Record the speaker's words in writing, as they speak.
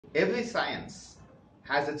Every science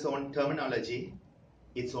has its own terminology,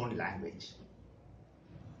 its own language.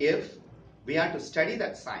 If we are to study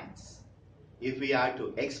that science, if we are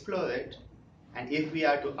to explore it, and if we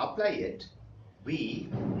are to apply it, we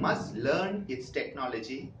must learn its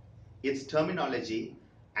technology, its terminology,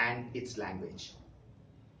 and its language.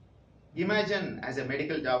 Imagine, as a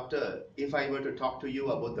medical doctor, if I were to talk to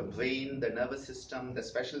you about the brain, the nervous system, the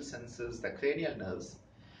special senses, the cranial nerves,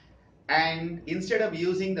 and instead of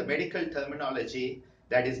using the medical terminology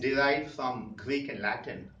that is derived from Greek and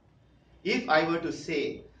Latin, if I were to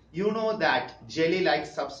say, you know that jelly-like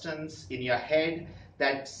substance in your head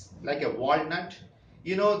that's like a walnut,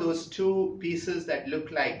 you know those two pieces that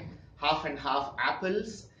look like half and half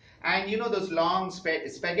apples, and you know those long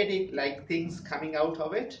spaghetti-like things coming out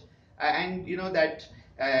of it, and you know that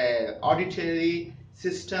auditory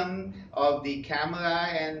system of the camera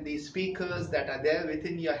and the speakers that are there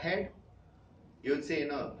within your head, you would say,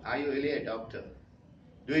 no, are you really a doctor?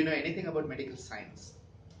 Do you know anything about medical science?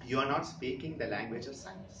 You are not speaking the language of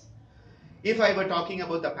science. If I were talking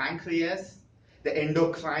about the pancreas, the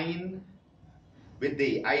endocrine, with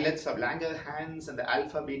the islets of Langerhans and the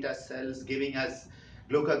alpha beta cells giving us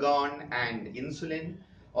glucagon and insulin,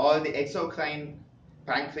 or the exocrine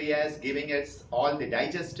pancreas giving us all the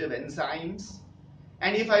digestive enzymes,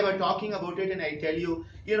 and if I were talking about it and I tell you,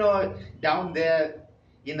 you know, down there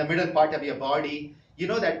in the middle part of your body, you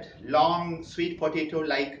know that long sweet potato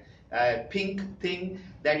like pink thing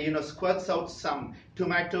that, you know, squirts out some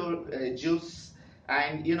tomato juice,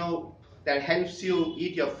 and you know that helps you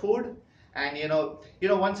eat your food, and you know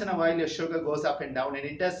once in a while your sugar goes up and down and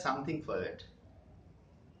it does something for it.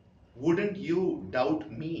 Wouldn't you doubt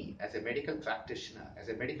me as a medical practitioner, as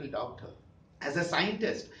a medical doctor, as a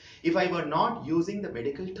scientist, if I were not using the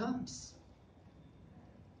medical terms?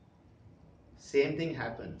 Same thing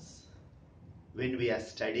happens when we are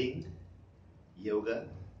studying yoga,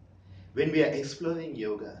 when we are exploring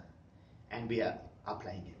yoga, and we are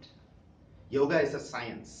applying it. Yoga is a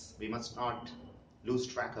science. We must not lose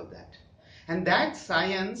track of that. And that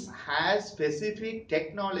science has specific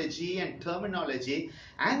technology and terminology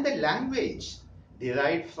and the language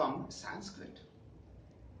derived from Sanskrit.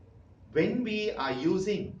 When we are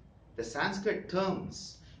using the Sanskrit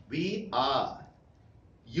terms, we are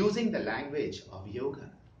using the language of yoga.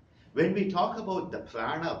 When we talk about the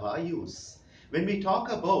prana vayus, when we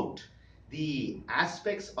talk about the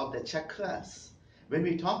aspects of the chakras, when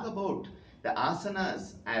we talk about the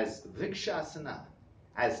asanas as vrikshasana,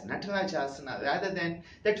 as natarajasana, rather than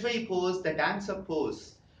the tree pose, the dancer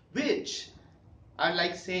pose, which are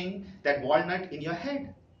like saying that walnut in your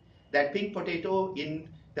head, that pink potato in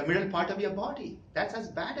the middle part of your body. That's as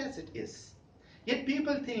bad as it is. Yet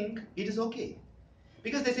people think it is okay,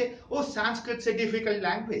 because they say, oh, Sanskrit's a difficult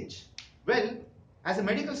language. Well, as a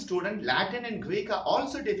medical student, Latin and Greek are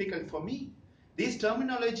also difficult for me. These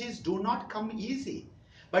terminologies do not come easy.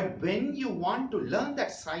 But when you want to learn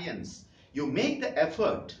that science, you make the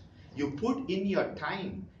effort, you put in your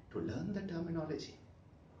time to learn the terminology.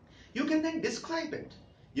 You can then describe it.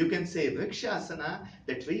 You can say Vrikshasana,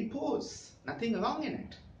 the tree pose, nothing wrong in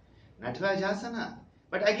it. Natarajasana,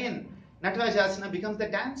 but again, Natarajasana becomes the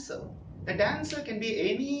dancer. The dancer can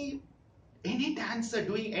be any dancer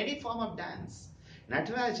doing any form of dance.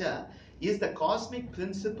 Nataraja is the cosmic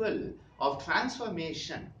principle of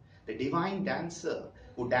transformation, the divine dancer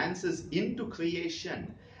who dances into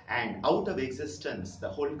creation and out of existence the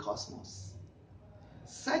whole cosmos.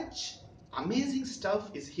 Such amazing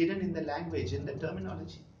stuff is hidden in the language, in the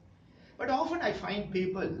terminology. But often I find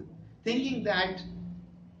people thinking that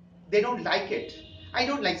they don't like it. I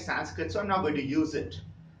don't like Sanskrit, so I'm not going to use it.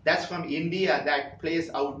 That's from India, that place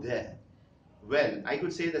out there. Well, I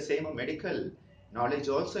could say the same of medical knowledge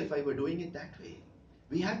also if I were doing it that way.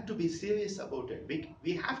 We have to be serious about it.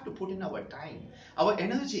 We have to put in our time, our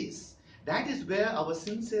energies. That is where our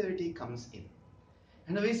sincerity comes in.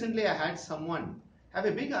 And recently I had someone have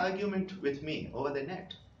a big argument with me over the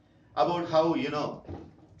net about how, you know,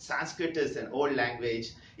 Sanskrit is an old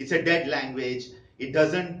language, it's a dead language, it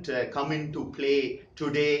doesn't come into play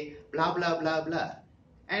today, blah, blah, blah, blah.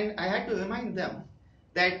 And I had to remind them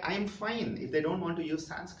that I am fine if they don't want to use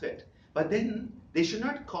Sanskrit. But then they should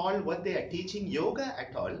not call what they are teaching yoga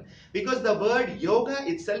at all, because the word yoga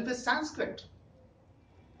itself is Sanskrit.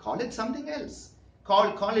 Call it something else.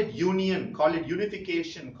 Call it union, call it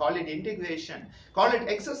unification, call it integration, call it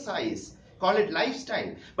exercise, call it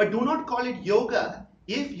lifestyle. But do not call it yoga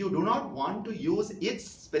if you do not want to use its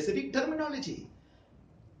specific terminology.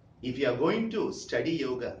 If you are going to study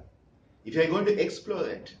yoga, if you are going to explore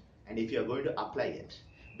it, and if you are going to apply it,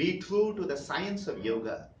 be true to the science of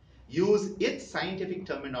yoga. use its scientific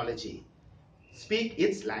terminology, speak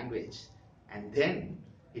its language, and then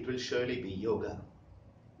it will surely be yoga.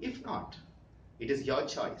 If not, it is your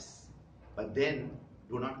choice. But then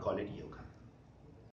do not call it yoga.